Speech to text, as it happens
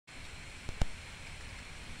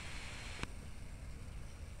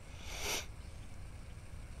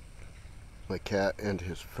my cat and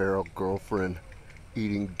his feral girlfriend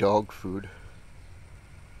eating dog food.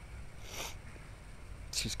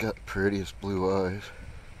 She's got the prettiest blue eyes.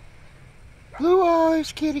 Blue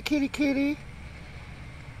eyes, kitty, kitty, kitty.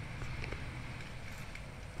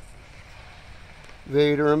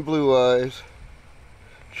 Vader and blue eyes.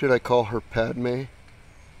 Should I call her Padme?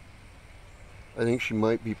 I think she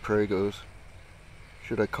might be Prago's.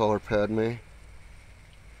 Should I call her Padme?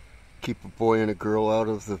 Keep a boy and a girl out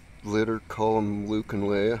of the litter, call them Luke and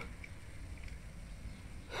Leia.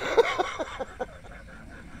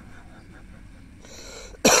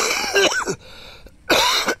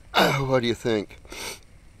 What do you think?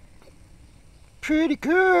 Pretty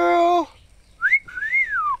girl!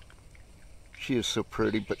 She is so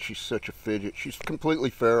pretty, but she's such a fidget. She's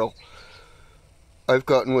completely feral. I've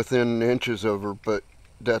gotten within inches of her, but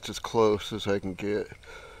that's as close as I can get.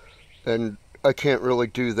 And I can't really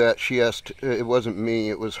do that. She asked, it wasn't me,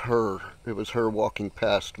 it was her. It was her walking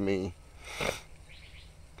past me.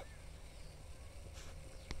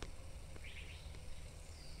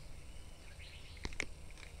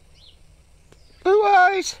 Blue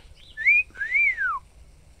eyes!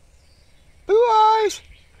 Blue eyes!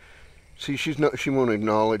 See, she won't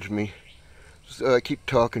acknowledge me. So I keep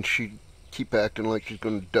talking, she keep acting like she's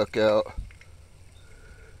gonna duck out.